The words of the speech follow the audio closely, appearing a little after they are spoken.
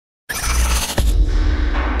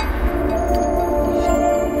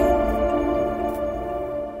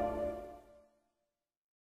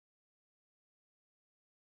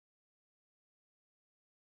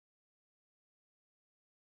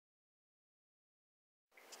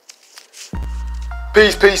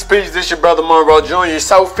Peace, peace, peace. This your brother Monroe Jr.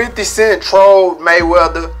 So 50 Cent trolled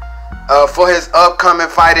Mayweather for his upcoming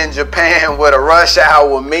fight in Japan with a rush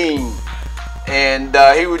hour meme. And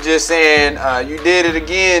he was just saying, you did it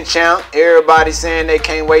again, champ. Everybody saying they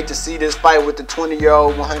can't wait to see this fight with the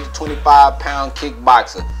 20-year-old, 125-pound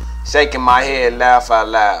kickboxer. Shaking my head, laugh out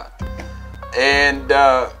loud. And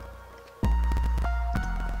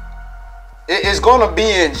it's going to be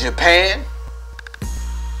in Japan.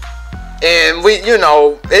 And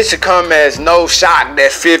it should come as no shock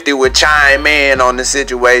that 50 would chime in on the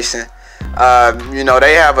situation. They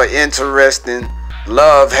have an interesting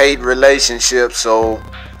love-hate relationship, so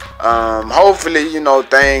hopefully,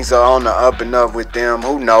 things are on the up and up with them.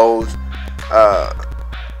 Who knows?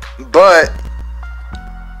 But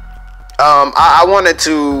I wanted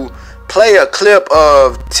to play a clip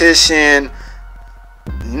of Tenshin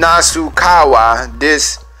Nasukawa,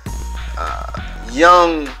 this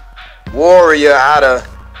young warrior out of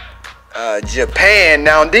Japan.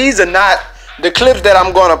 Now, these are not the clips that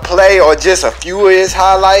I'm going to play, or just a few of his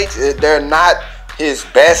highlights. They're not his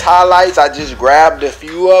best highlights. I just grabbed a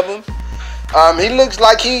few of them. He looks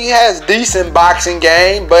like he has decent boxing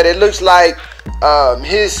game, but it looks like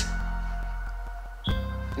his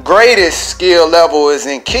greatest skill level is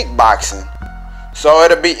in kickboxing. So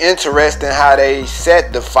it'll be interesting how they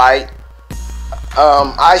set the fight.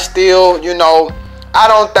 I still, I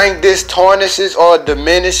don't think this tarnishes or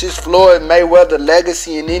diminishes Floyd Mayweather's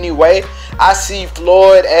legacy in any way. I see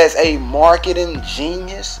Floyd as a marketing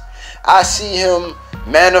genius. I see him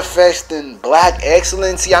manifesting black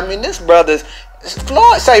excellency. I mean, this brother's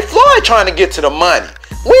Floyd trying to get to the money.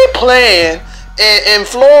 We playing, and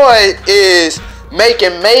Floyd is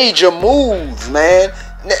making major moves, man.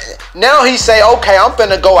 Now he say, okay, I'm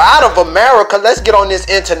finna go out of America. Let's get on this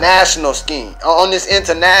international scheme, on this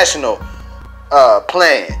international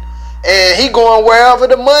plan. And he going wherever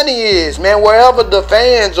the money is, man, wherever the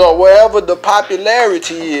fans are, wherever the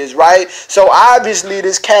popularity is, right? So obviously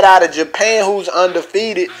this cat out of Japan who's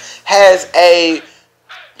undefeated has a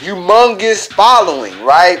humongous following,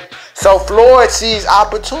 right? So Floyd sees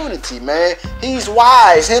opportunity, man. He's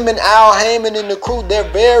wise. Him and Al Heyman and the crew, they're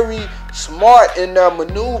very smart in their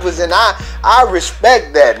maneuvers, and I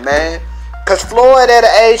respect that, man. Cause Floyd at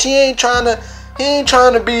an age, he ain't trying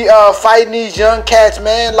to be fighting these young cats,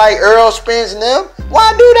 man, like Earl Spence and them.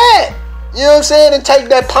 Why do that? You know what I'm saying? And take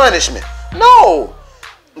that punishment. No.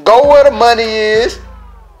 Go where the money is.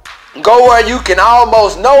 Go where you can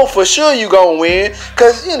almost know for sure you gonna win.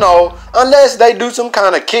 Cause unless they do some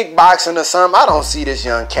kind of kickboxing or something, I don't see this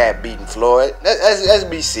young cat beating Floyd. Let's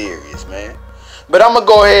be serious, man. But I'm gonna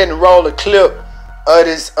go ahead and roll a clip of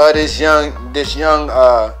this young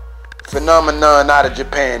phenomenon out of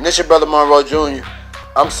Japan. This your brother Monroe Jr.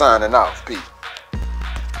 I'm signing off. Peace.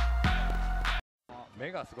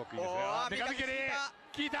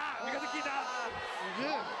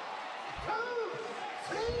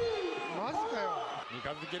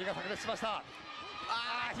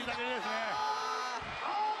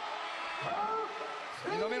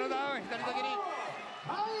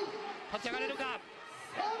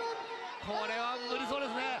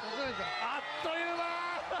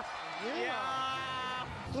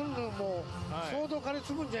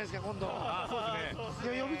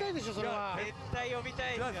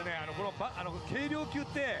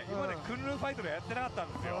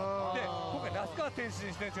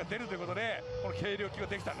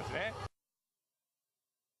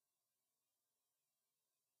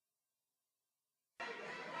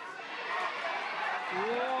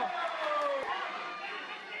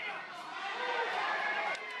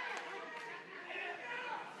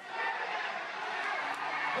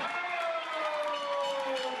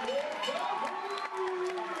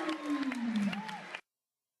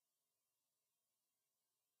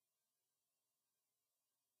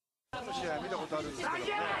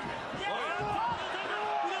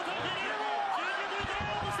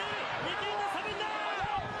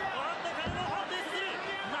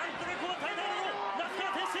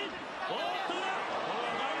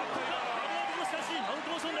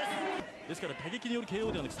ですから打撃による KO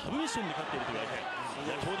ではなくサブミッションで勝っていると言われて、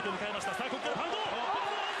強敵を迎えました。さあここからパウンド放っ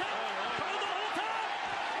た。さ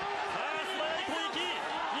あ素早い攻撃、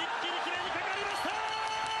一気に決めにかかりました。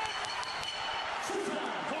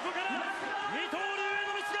ここから二刀流へ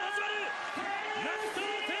の道が始まる。ナクタ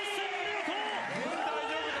ー天心見事 KO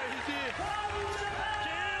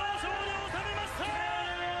勝利を収めました。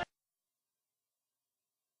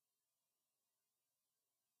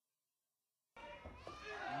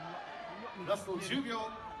ラスト10秒。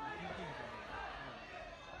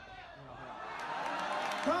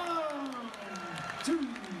1、2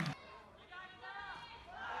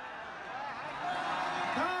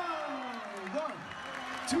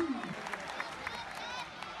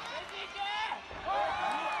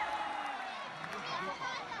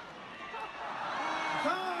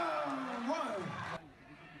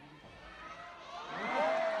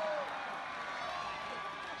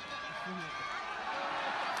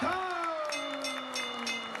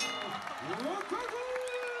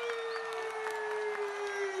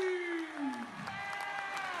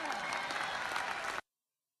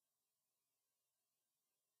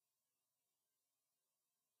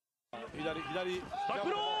バック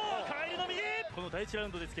ブロー、カエルの右。この第1ラウ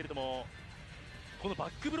ンドですけれども、このバ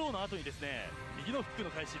ックブローの後にですね、右のフック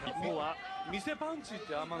の開始、一方は店パンチっ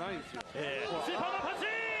てあんまないんですよ。スーパーマンパンチ。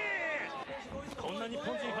こんな日本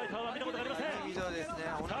人ファイターは見たことがありません。以上ですね。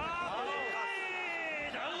さあ、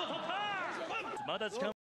ダウンを取った。まだ時間